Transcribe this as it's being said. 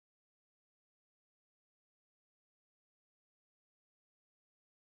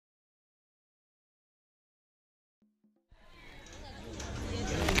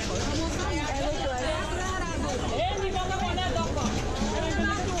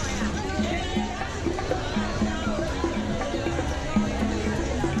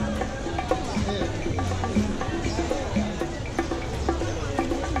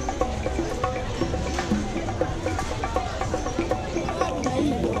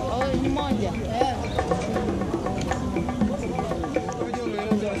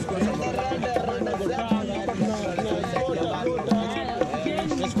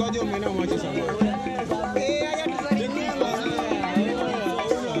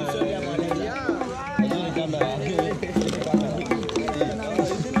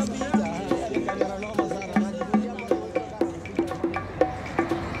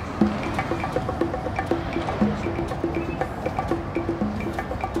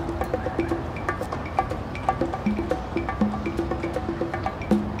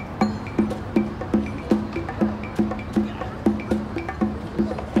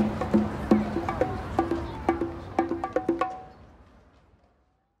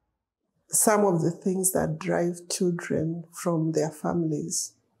some of the things that drive children from their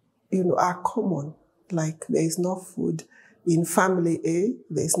families, are common. Like there is no food in family A,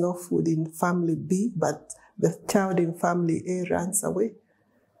 there is no food in family B, but the child in family A runs away.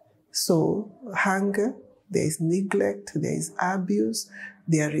 So hunger, there is neglect, there is abuse,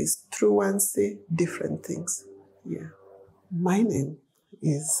 there is truancy, different things. Yeah. My name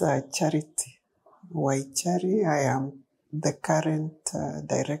is Charity Waichari. I am the current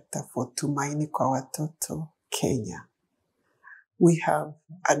director for Tumaini Kwa Watoto, Kenya. We have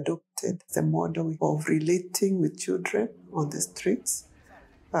adopted the model of relating with children on the streets,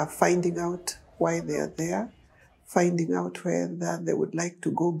 finding out why they are there, finding out whether they would like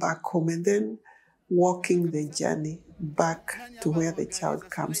to go back home, and then walking the journey back to where the child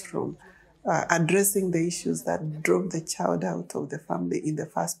comes from, addressing the issues that drove the child out of the family in the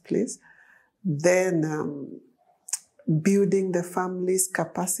first place, then building the family's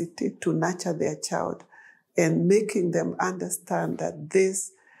capacity to nurture their child and making them understand that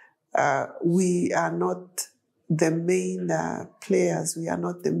we are not the main players, we are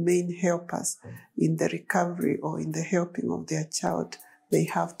not the main helpers in the recovery or in the helping of their child. They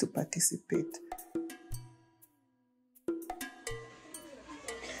have to participate.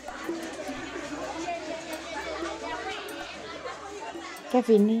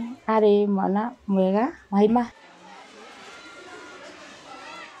 Kevin ari mwana mwega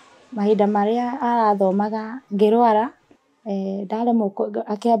mahinda maria arathomaga ngirwara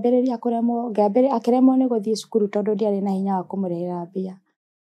akiambiriria akiremwo ni guthii cukuru tondu ndiari na hinya wa kumurehera mbia,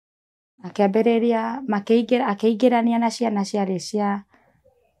 akiambiriria akiingirania na ciana ciari cia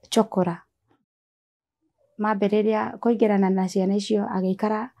chokora, mambiriria kuingirana na ciana icio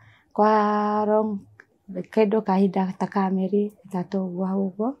agikara kwa kendo kahinda ta ka mĩeri 3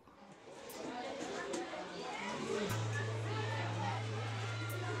 ũguo.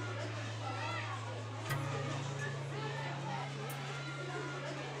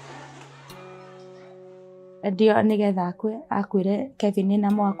 Ndio nigetha akuire Kevin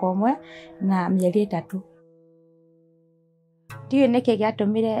na mwaka ũmwe na mĩeri 3. Ndiũ nĩkĩ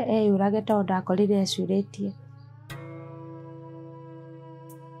gĩatũmire eyũrage tondũ ndakorire ecurĩtie.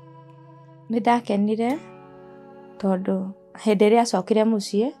 Nĩndakenire tondũ hĩndĩ ĩrĩa acokire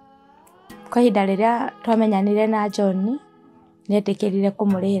mũciĩ kwa ihinda rĩrĩa twamenyanire na John nĩetĩkĩrire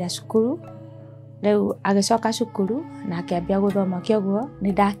kũmũrĩhĩra cukuru, rĩu agĩcoka cukuru na akĩambia gũthoma, kĩoguo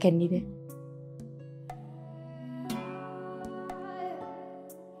nĩndakenire.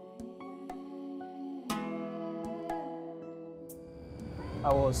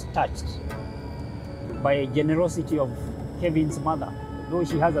 I was touched by the generosity of Kevin's mother. Though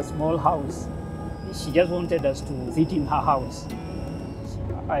she has a small house, she just wanted us to sit in her house.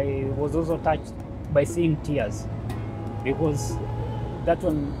 I was also touched by seeing tears, because that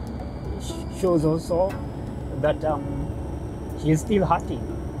one shows also that she is still hurting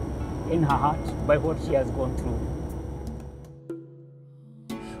in her heart by what she has gone through.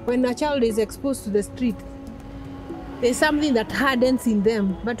 When a child is exposed to the street, there's something that hardens in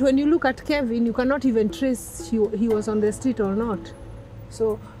them. But when you look at Kevin, you cannot even trace he was on the street or not.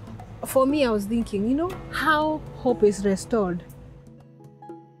 So for me, I was thinking, how hope is restored.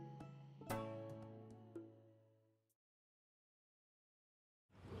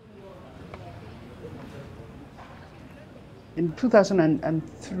 In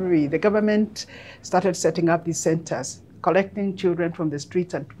 2003, the government started setting up these centers, collecting children from the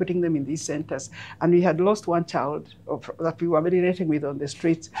streets and putting them in these centers. And we had lost one child that we were relating with on the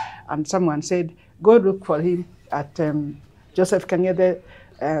streets. And someone said, go look for him at Joseph Kangede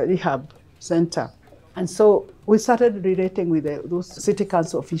Rehab Center. And so we started relating with those city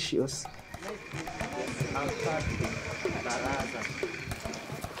council officials.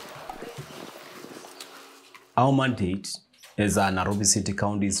 Our mandate as a Nairobi City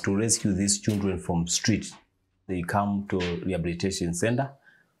County is to rescue these children from street. They come to rehabilitation center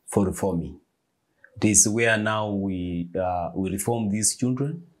for reforming. This is where now we reform these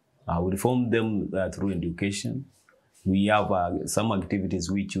children. We reform them through education. We have some activities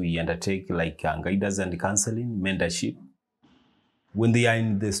which we undertake, like guidance and counseling, mentorship. When they are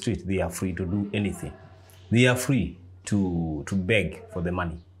in the street, they are free to do anything. They are free to beg for the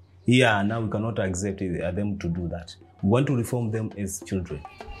money. Here now we cannot accept them to do that. We want to reform them as children.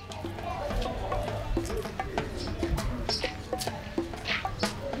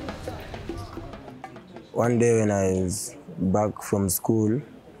 One day when I was back from school,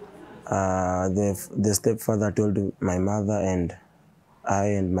 the stepfather told my mother and I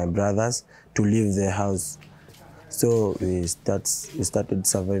and my brothers to leave the house. So we started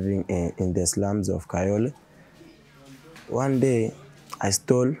surviving in the slums of Kayole. One day I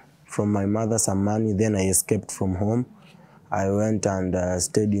stole from my mother some money. Then I escaped from home. I went and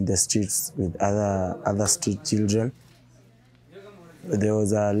stayed in the streets with other street children. There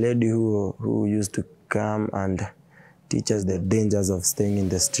was a lady who used to come and teach us the dangers of staying in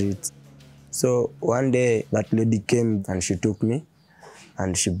the streets. So one day that lady came and she took me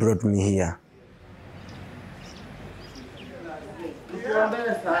and she brought me here.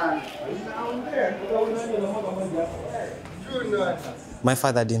 My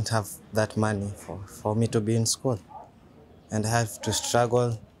father didn't have that money for me to be in school, and I have to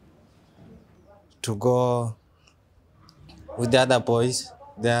struggle to go with the other boys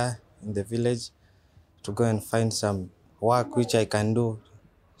there in the village to go and find some work which I can do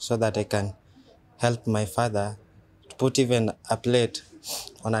so that I can help my father to put even a plate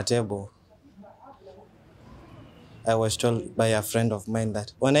on a table. I was told by a friend of mine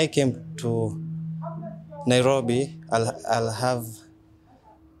that when I came to Nairobi, I'll have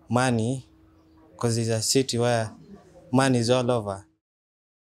money because it's a city where money is all over.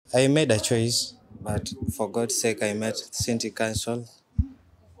 I made a choice, but for God's sake, I met City Council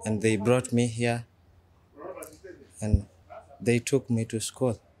and they brought me here and they took me to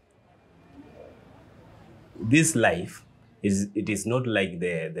school. This life, it is not like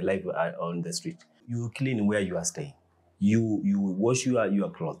the life on the street. You clean where you are staying. You wash your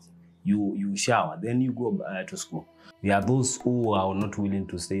clothes. You shower, then you go to school. There are those who are not willing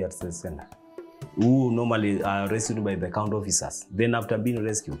to stay at the center, who normally are rescued by the county officers. Then after being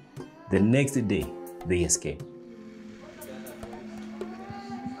rescued, the next day, they escape.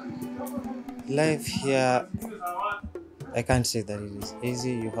 Life here, I can't say that it is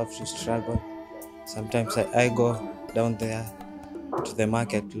easy. You have to struggle. Sometimes I go down there to the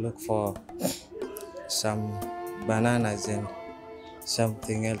market to look for some bananas and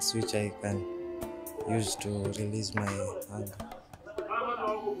something else which I can use to release my hunger.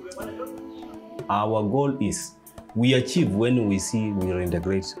 Our goal is we achieve when we see we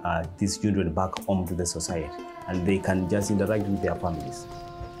reintegrate these children back home to the society and they can just interact with their families.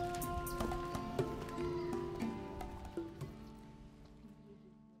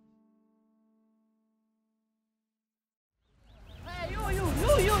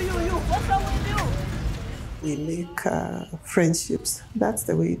 We make friendships. That's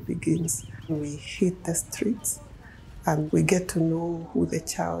the way it begins. We hit the streets and we get to know who the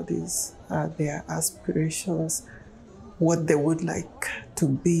child is, their aspirations, what they would like to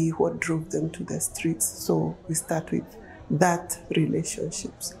be, what drove them to the streets. So we start with that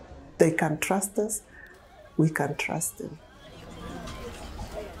relationships. They can trust us, we can trust them.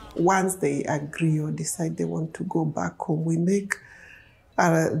 Once they agree or decide they want to go back home, we make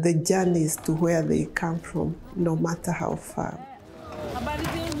the journeys to where they come from, no matter how far.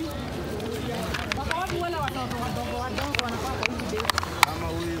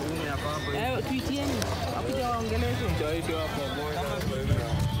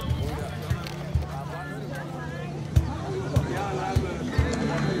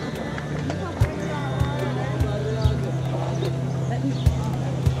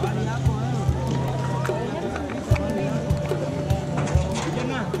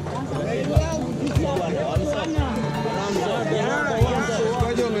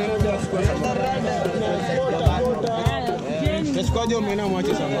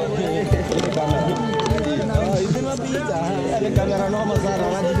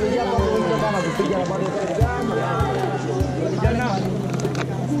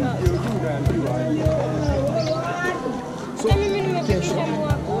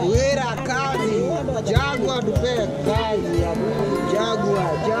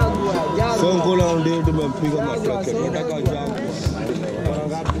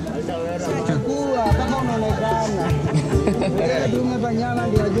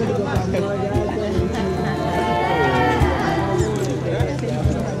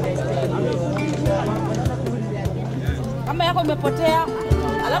 Kama yako umepotea,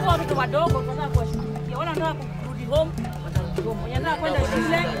 alafu watoto wadogo wanataka kuwashughulikia, wanataka kurudi home, watarudi home. Wanataka kwenda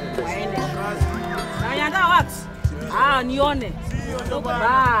shule, waende. Na wanataka wapi? Nione.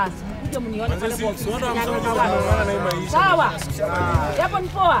 Basi, kuja mnione pale kwa ofisi. Sawa. Yapo ni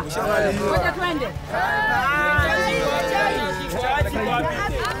poa. Ngoja twende.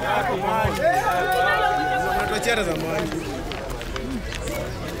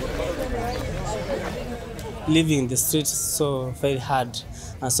 Living in the streets is so very hard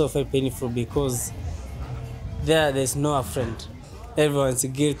and so very painful because there's no friend. Everyone's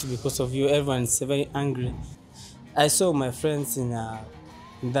guilty because of you. Everyone's very angry. I saw my friends in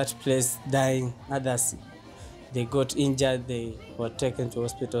that place dying, others they got injured, they were taken to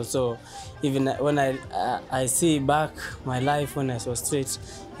hospital. So even when I see back my life when I was straight,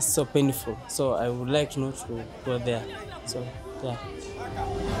 it's so painful. So I would like not to go there. So yeah.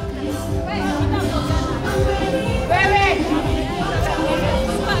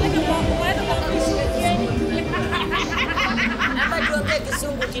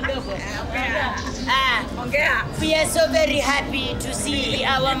 We are so very happy to see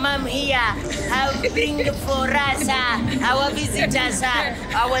our mom here, bring for us our visitors,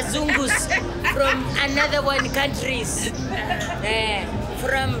 our Zungus from another one countries,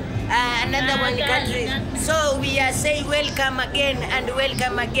 So we are saying welcome again and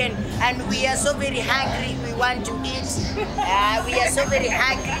welcome again, and we are so very hungry. We want to eat. We are so very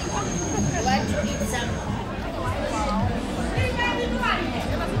hungry. We want to eat some.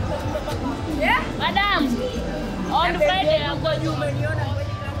 Yeah, madam. On Friday, I'm going to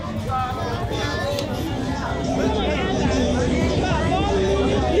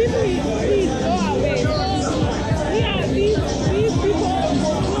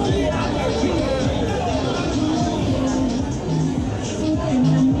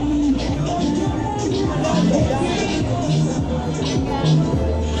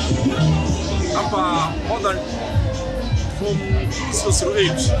hapa more than from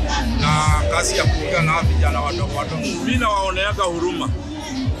 008 na kazi ya kuongea na vijana wadogo wadogo. Mimi nawaoneaga huruma.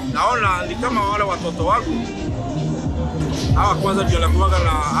 Naona ni kama wale watoto wangu. Hawa kwanza ndio nakuwaga na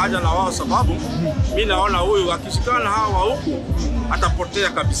haja na wao, sababu mimi naona huyu akishikana hawa huku atapotea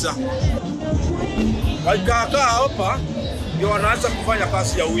kabisa. Wakikaa hapa ndio wanaanza kufanya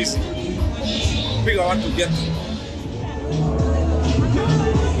kazi ya uwizi. Piga watu geti.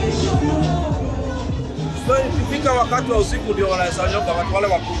 So ikifika wakati wa usiku ndio wanaweza nyoka watu wale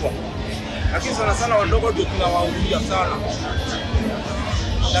wakubwa. Lakini sana sana wadogo ndio tunawahurulia sana.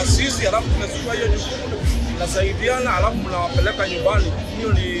 Na sisi alafu tunachukua hiyo jukumu, tunasaidiana alafu tunawapeleka nyumbani.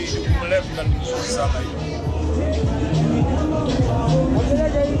 Hiyo ni jukumu letu na ni nzuri sana hiyo.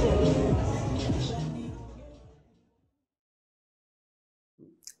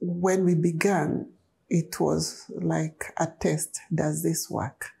 When we began, it was like a test. Does this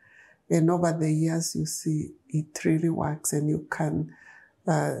work? And over the years, you see it really works, and you can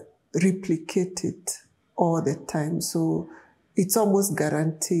replicate it all the time. So it's almost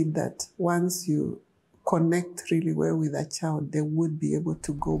guaranteed that once you connect really well with a child, they would be able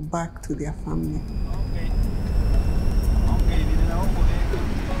to go back to their family.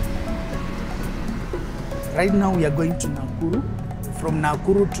 Right now we are going to Nakuru. From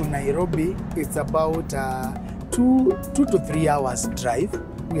Nakuru to Nairobi, it's about 2 to 3 hours drive.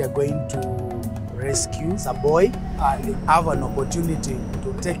 We are going to rescue a boy and have an opportunity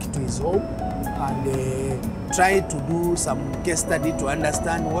to take to his home and try to do some case study to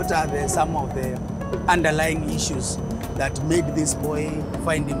understand what are some of the underlying issues that made this boy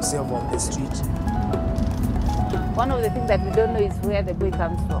find himself on the street. One of the things that we don't know is where the boy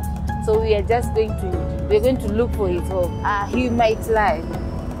comes from. So we are just going to look for his home. He might lie.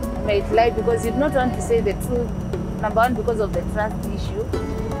 He might lie because he did not want to say the truth. Number one, because of the trust issue.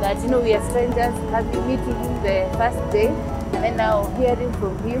 That, you know, we are strangers, having meeting him the first day, and then now hearing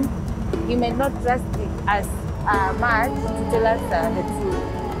from him, he may not trust us much to tell us the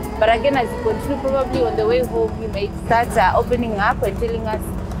truth. But again, as we continue, probably on the way home, he may start opening up and telling us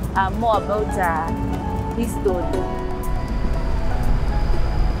more about his story.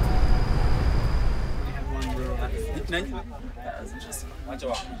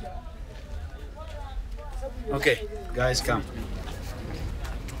 Okay, guys, come.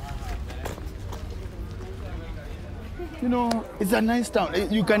 You know, it's a nice town.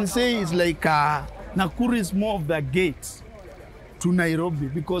 You can say it's like Nakuru is more of the gate to Nairobi,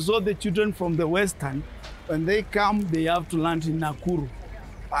 because all the children from the western, when they come, they have to land in Nakuru.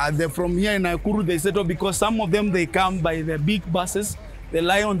 They're from here in Nakuru, they settle because some of them, they come by the big buses. They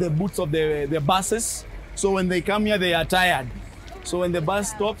lie on the boots of the buses. So when they come here, they are tired. So when the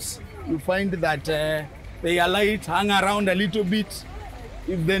bus stops, you find that they alight, hang around a little bit.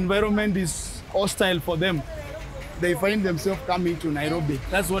 If the environment is hostile for them, they find themselves coming to Nairobi.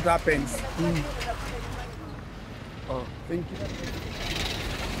 That's what happens. Oh, thank you.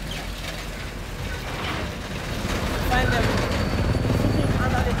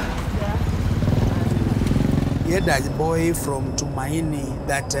 We had a boy from Tumaini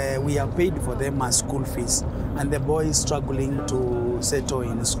that we have paid for them as school fees, and the boy is struggling to settle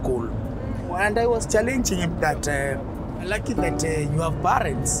in school. And I was challenging him that lucky that you have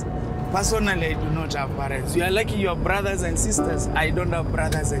parents. Personally, I do not have parents. You are lucky you have brothers and sisters. I don't have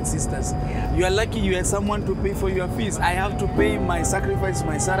brothers and sisters. You are lucky you have someone to pay for your fees. I have to pay my sacrifice,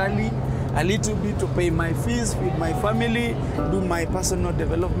 my salary, a little bit to pay my fees, feed my family, do my personal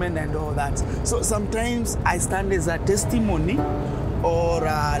development and all that. So sometimes I stand as a testimony or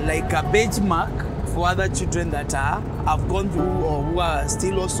like a benchmark for other children that have gone through or who are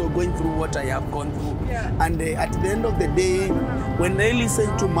still also going through what I have gone through. And at the end of the day, when they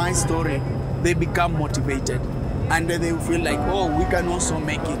listen to my story, they become motivated and they feel like, oh, we can also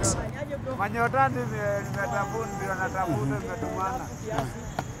make it.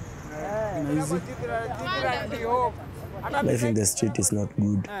 Life in the street is not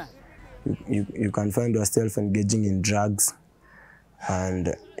good. You can find yourself engaging in drugs,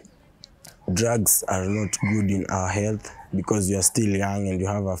 and drugs are not good in our health because you are still young and you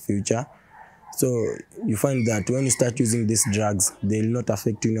have a future. So you find that when you start using these drugs, they will not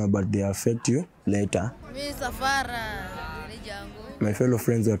affect you now, but they affect you later. My fellow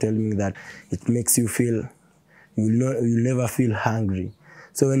friends were telling me that it makes you feel, you'll never feel hungry.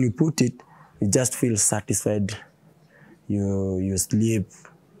 So when you put it, you just feel satisfied. You sleep,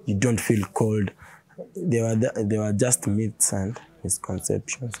 you don't feel cold. They were just myths and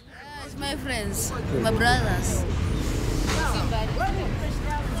misconceptions. It's my friends, my brothers.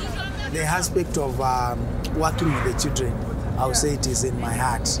 The aspect of working with the children, I would say it is in my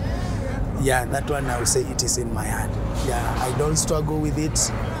heart. Yeah, that one I would say it is in my heart. Yeah, I don't struggle with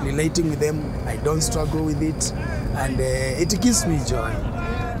it. Relating with them, I don't struggle with it. And it gives me joy.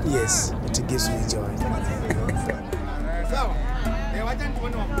 Yes, it gives me joy.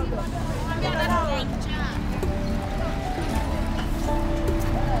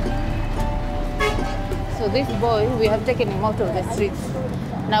 So this boy, we have taken him out of the streets.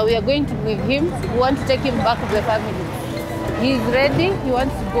 Now we are going to with him. We want to take him back to the family. He is ready. He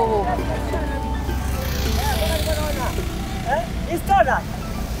wants to go home. It's taller.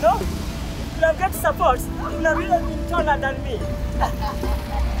 No? You have got support. You have really been taller than me.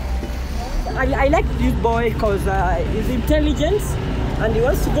 I like this boy because he's intelligent and he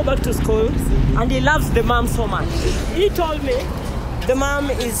wants to go back to school and he loves the mom so much. He told me the mom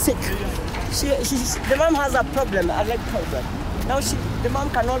is sick. The mom has a problem, a leg problem. Now the mom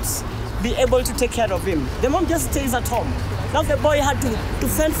cannot be able to take care of him. The mom just stays at home. Now the boy had to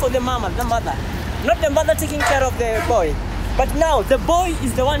fend for the mother. Not the mother taking care of the boy. But now the boy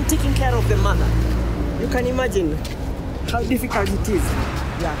is the one taking care of the mother. You can imagine how difficult it is.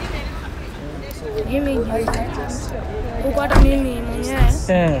 Yeah. Mimi huko hata mimi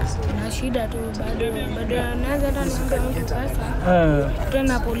mwenyewe na shida tu bado naweza hata niombe mtu pesa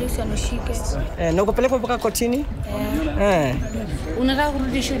tena polisi anishike na ukapelekwa mpaka kotini unataka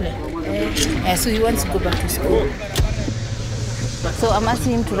kurudi shule so he wants to go back to school. So I'm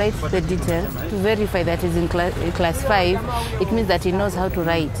asking him to write the details to verify that he's in class 5. It means that he knows how to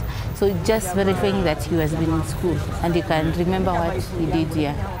write. So just verifying that he has been in school and he can remember what he did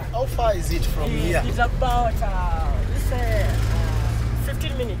here. How far is it from here? It's about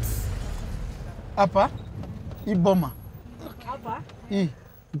 15 minutes. Apa? Iboma. Apa?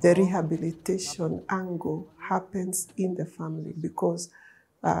 The rehabilitation angle happens in the family because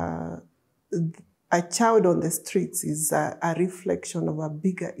a child on the streets is a reflection of a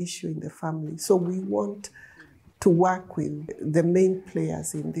bigger issue in the family. So we want to work with the main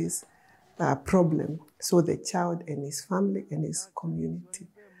players in this problem. So the child and his family and his community.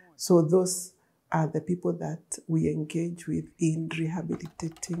 So those are the people that we engage with in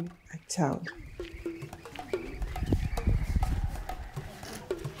rehabilitating a child.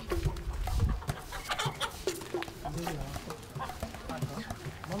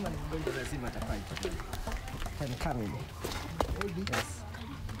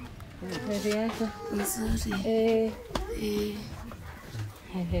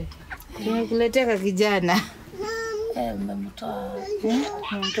 Tumekuletea kijana. Mmemtoa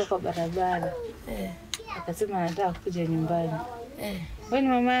barabara. Akasema anataka kuja nyumbani. Wewe ni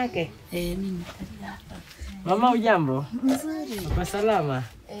mama yake? Mimi hapa. Mama ujambo? Nzuri. Kwa salama?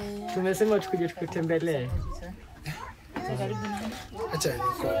 Tumesema tukuje tukutembelee. Karibu na. Acha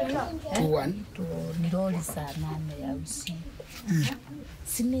ni roli saa 8 ya usiku.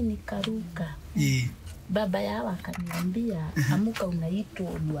 Simi nikaruka. Baba yao akaniambia amuka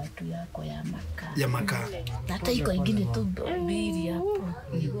unaitwa watu yako ya makaa. Ya makaa. Hata iko ingine tu mbili hapo.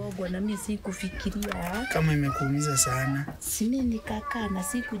 Nigogwa na mimi sikufikiria. Kama imekuumiza sana. Simi nikakaa na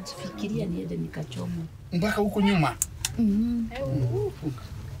sikujifikiria niende nikachoma. Mpaka huko nyuma.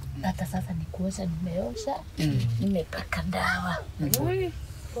 Hata sasa nikuosha nimeosha. Nimepaka dawa.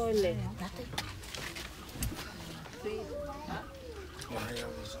 Pole.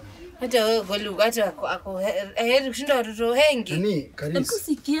 Hata wewe kwa lugha ako heri kushinda watoto wengi. Nani? Karisi.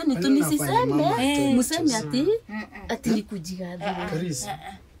 Nakusikia ni tunisiseme. Museme ati nikujigadhiri. Karisi.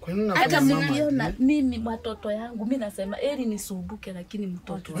 Hata mkiona mimi watoto yangu mimi nasema eri nisumbuke lakini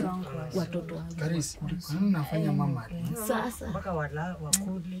mtoto wangu watoto wangu. Unafanya mama. Sasa mpaka wala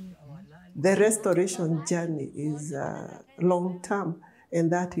wakuli. The restoration journey is long term,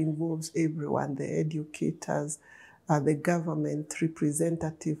 and that involves everyone, the educators, the government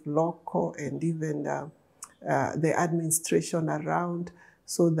representative, local, and even the administration around,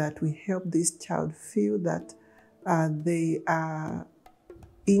 so that we help this child feel that they are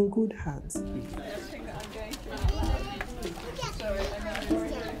in good hands.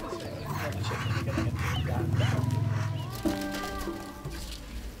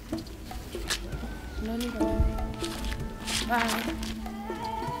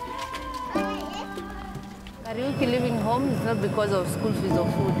 Kariuki leaving home is not because of school fees or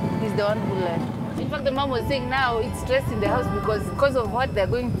food. He's the one who left. In fact, the mom was saying now it's stress in the house because of what they're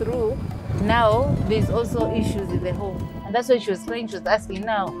going through. Now there's also issues in the home. And that's why she was crying. She was asking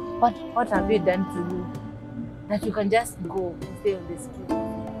now, what have you done to you? That you can just go and stay on the street.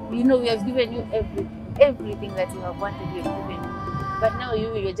 You know, we have given you everything that you have wanted, we have given you. But now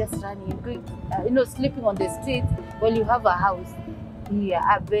you're just running, you're going, sleeping on the street while you have a house,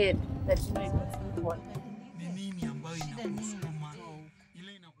 a bed that you can sleep on.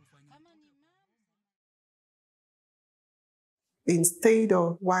 Instead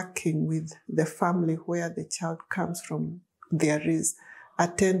of working with the family where the child comes from, there is a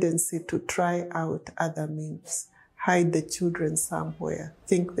tendency to try out other means, hide the children somewhere,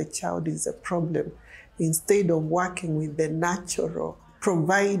 think the child is a problem, instead of working with the natural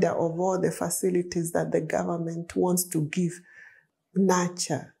provider of all the facilities that the government wants to give: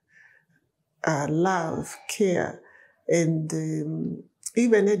 nurture, love, care, and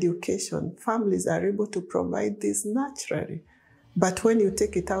even education. Families are able to provide this naturally. But when you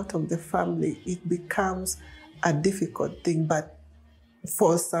take it out of the family, it becomes a difficult thing. But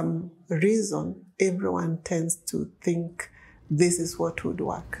for some reason, everyone tends to think this is what would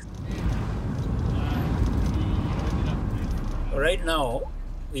work. Right now,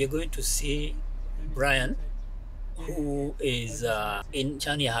 we are going to see Brian, who is in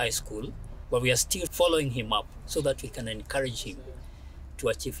Chania High School, but we are still following him up so that we can encourage him to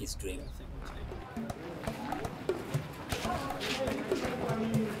achieve his dream.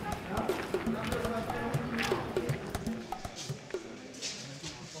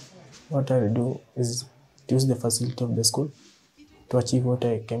 What I will do is use the facility of the school to achieve what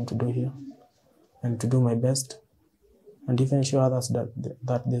I came to do here, and to do my best, and even show others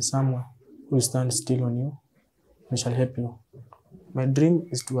that there's someone who will stand still on you and shall help you. My dream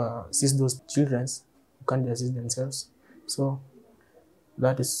is to assist those children who can't assist themselves. So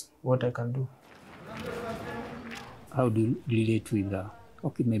that is what I can do. How do you relate with,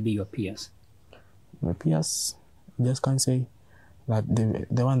 maybe your peers? My peers, I just can't say that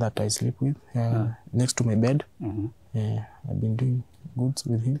the one that I sleep with next to my bed, I've been doing good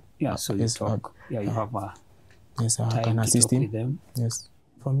with him. Yeah, so you talk. You have yes, I can assist him. With them. Yes.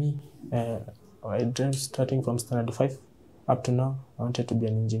 For me, I dreamed starting from standard 5 up to now, I wanted to be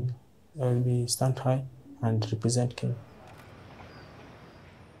an engineer. I will be stand high and represent Kenya.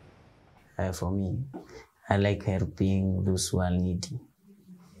 For me, I like helping those who are needy.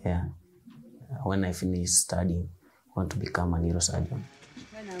 Yeah. When I finish studying, I want to become a neurosurgeon.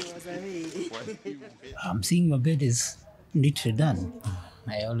 I'm seeing your bed is neatly done.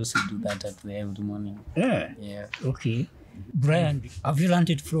 I always do that every morning. Yeah. Yeah. Okay. Brian, have you learned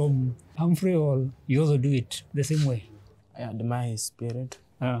it from Humphrey, or you also do it the same way? I admire his spirit.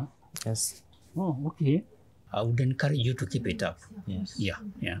 Yes. Oh, okay. I would encourage you to keep it up. Yes. Yeah.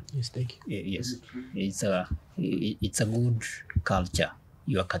 Yes, thank you. Yes. It's a good culture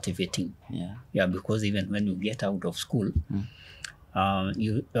you are cultivating. Yeah, because even when you get out of school,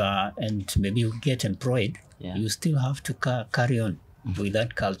 you and maybe you get employed, you still have to carry on with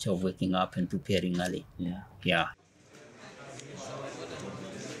that culture of waking up and preparing early. Yeah.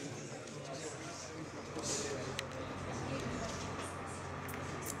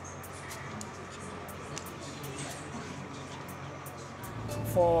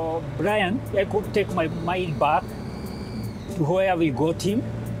 For Brian, I could take my mind back to where we got him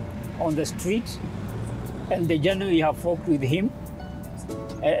on the street, and the journey we have walked with him,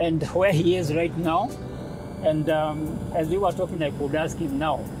 and where he is right now. And as we were talking, I could ask him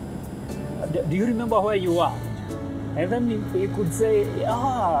now, do you remember where you are? And then he could say,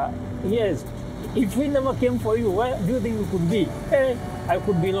 yes, if we never came for you, where do you think we could be? I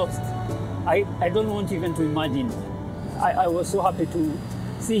could be lost. I don't want even to imagine. I was so happy to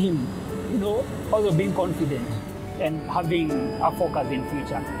see him, also being confident and having a focus in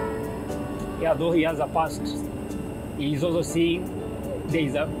future. Yeah, though he has a past, he is also seeing there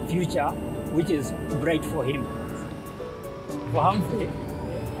is a future which is bright for him. For Humphrey,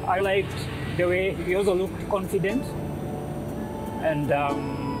 I liked the way he also looked confident, and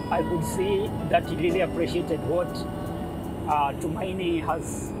I could see that he really appreciated what Tumaini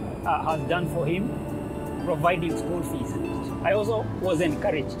has done for him, providing school fees. I also was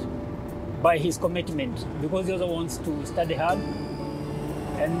encouraged by his commitment because he also wants to study hard,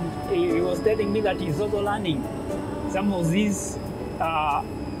 and he was telling me that he's also learning some of these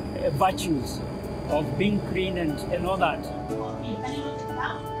virtues of being clean and all that.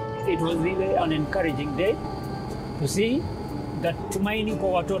 It was really an encouraging day to see that Tumaini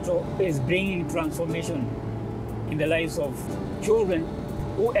Kwa Watoto is bringing transformation in the lives of children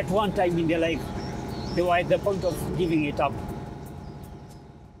who at one time in their life, they were at the point of giving it up.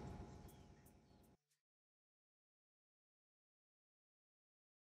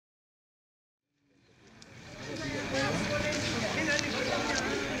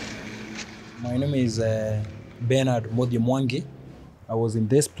 My name is Bernard Modi Mwangi. I was in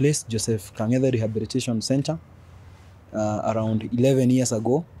this place, Joseph Kang'ethe Rehabilitation Center, around 11 years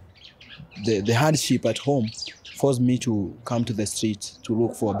ago. The hardship at home forced me to come to the streets to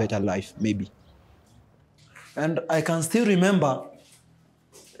look for a better life, maybe. And I can still remember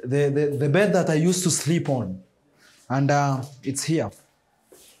the bed that I used to sleep on. And it's here.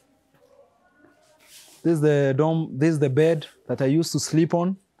 This is the dorm, this is the bed that I used to sleep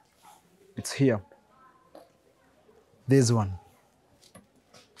on. It's here. This one.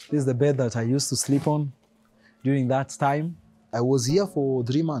 This is the bed that I used to sleep on during that time. I was here for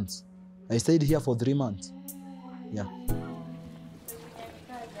 3 months. I stayed here for 3 months. Yeah.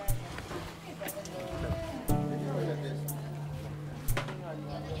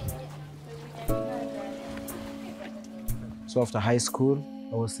 So after high school,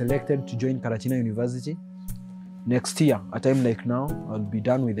 I was selected to join Karatina University. Next year, a time like now, I'll be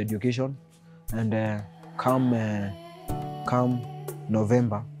done with education, and come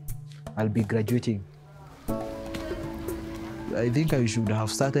November, I'll be graduating. I think I should have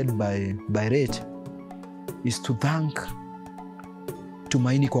started by rate is to thank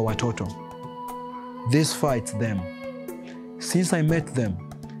Tumaini Kwa Watoto. This fights them. Since I met them,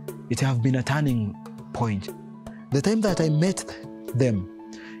 it has been a turning point. The time that I met them,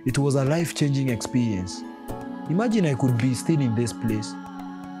 it was a life-changing experience. Imagine I could be still in this place.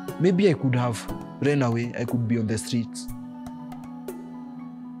 Maybe I could have ran away, I could be on the streets.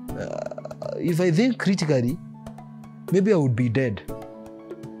 If I think critically, maybe I would be dead.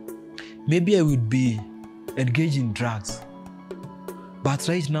 Maybe I would be engaged in drugs. But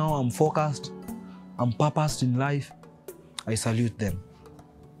right now I'm focused, I'm purposed in life. I salute them.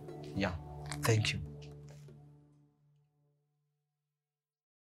 Yeah, thank you.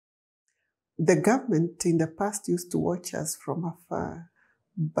 The government in the past used to watch us from afar,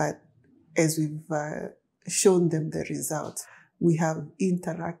 but as we've shown them the results, we have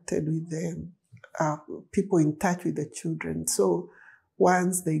interacted with them, people in touch with the children. So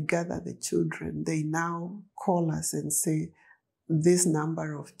once they gather the children, they now call us and say, this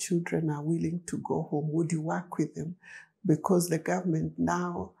number of children are willing to go home. Would you work with them? Because the government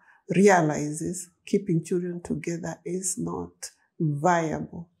now realizes keeping children together is not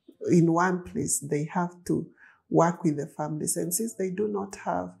viable. In one place, they have to work with the families. And since they do not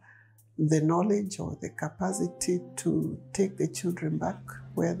have the knowledge or the capacity to take the children back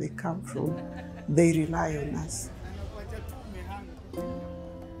where they come from, they rely on us.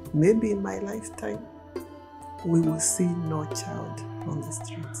 Maybe in my lifetime, we will see no child on the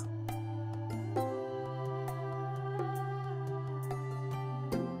streets.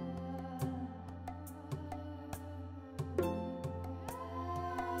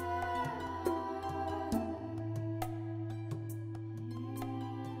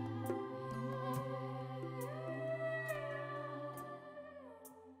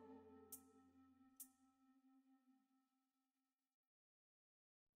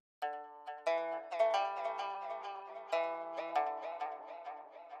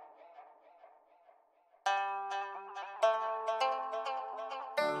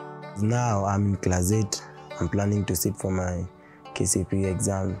 Now I'm in class 8. I'm planning to sit for my KCPE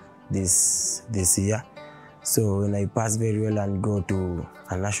exam this year. So when I pass very well and go to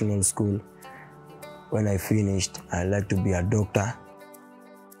a national school, when I finished, I'd like to be a doctor.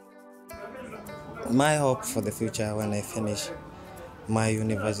 My hope for the future when I finish my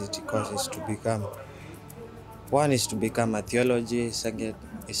university course is to become, one is to become a theology, second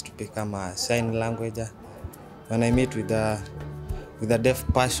is to become a sign languager. When I meet with a deaf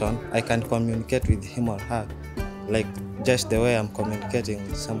person, I can communicate with him or her, like just the way I'm communicating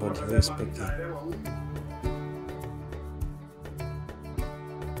with somebody who is speaking.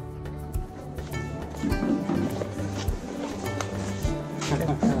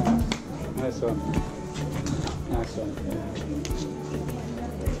 Nice one. Nice one.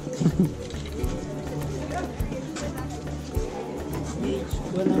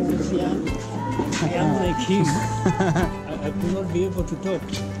 When I was young, I am like him. I could not be able to talk.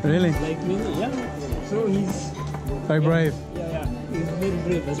 Really? Like me, yeah. So he's very brave. Yeah. He's very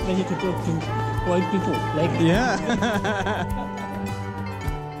brave, especially to talk to white people. Like yeah.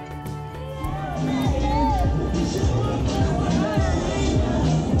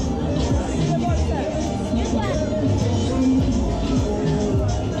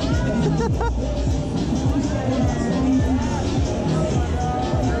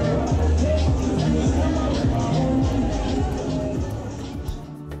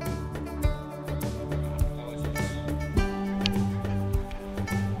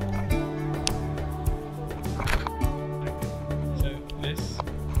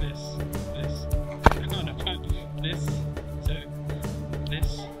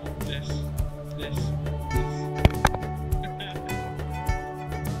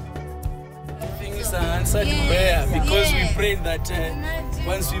 Answered prayer because we prayed that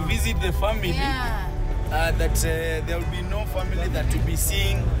once we visit the family, that there will be no family that will be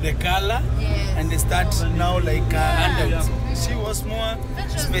seeing the color and they start now like adults. She was more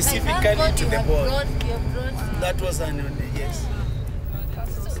specifically to the boy. That was an yes.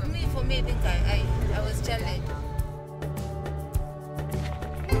 So for me, I think I was challenged.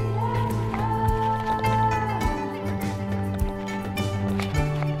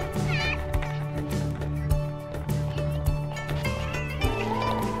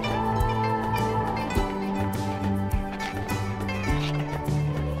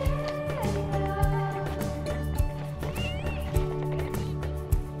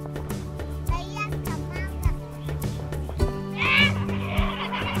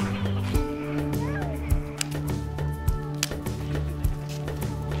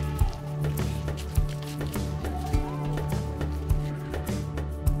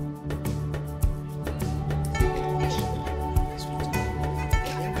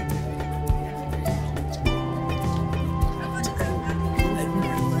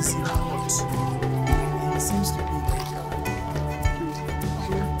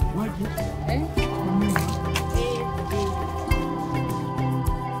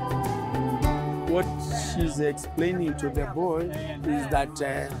 What she's explaining to the boy is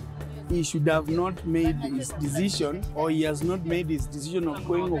that he should have not made his decision, or he has not made his decision of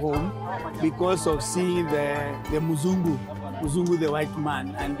going home because of seeing the Muzungu the white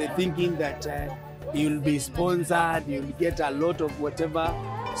man, and the thinking that he will be sponsored, he will get a lot of whatever.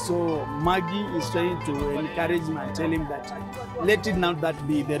 So Maggie is trying to encourage him and tell him that let it not that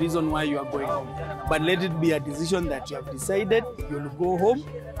be the reason why you are going home, but let it be a decision that you have decided. You'll go home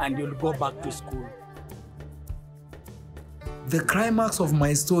and you'll go back to school. The climax of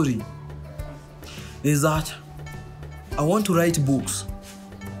my story is that I want to write books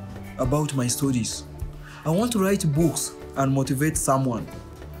about my stories. I want to write books and motivate someone.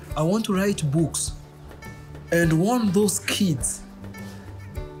 I want to write books and warn those kids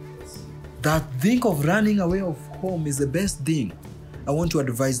that think of running away of home is the best thing. I want to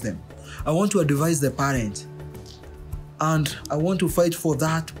advise them. I want to advise the parent. And I want to fight for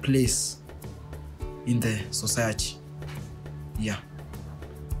that place in the society. Yeah.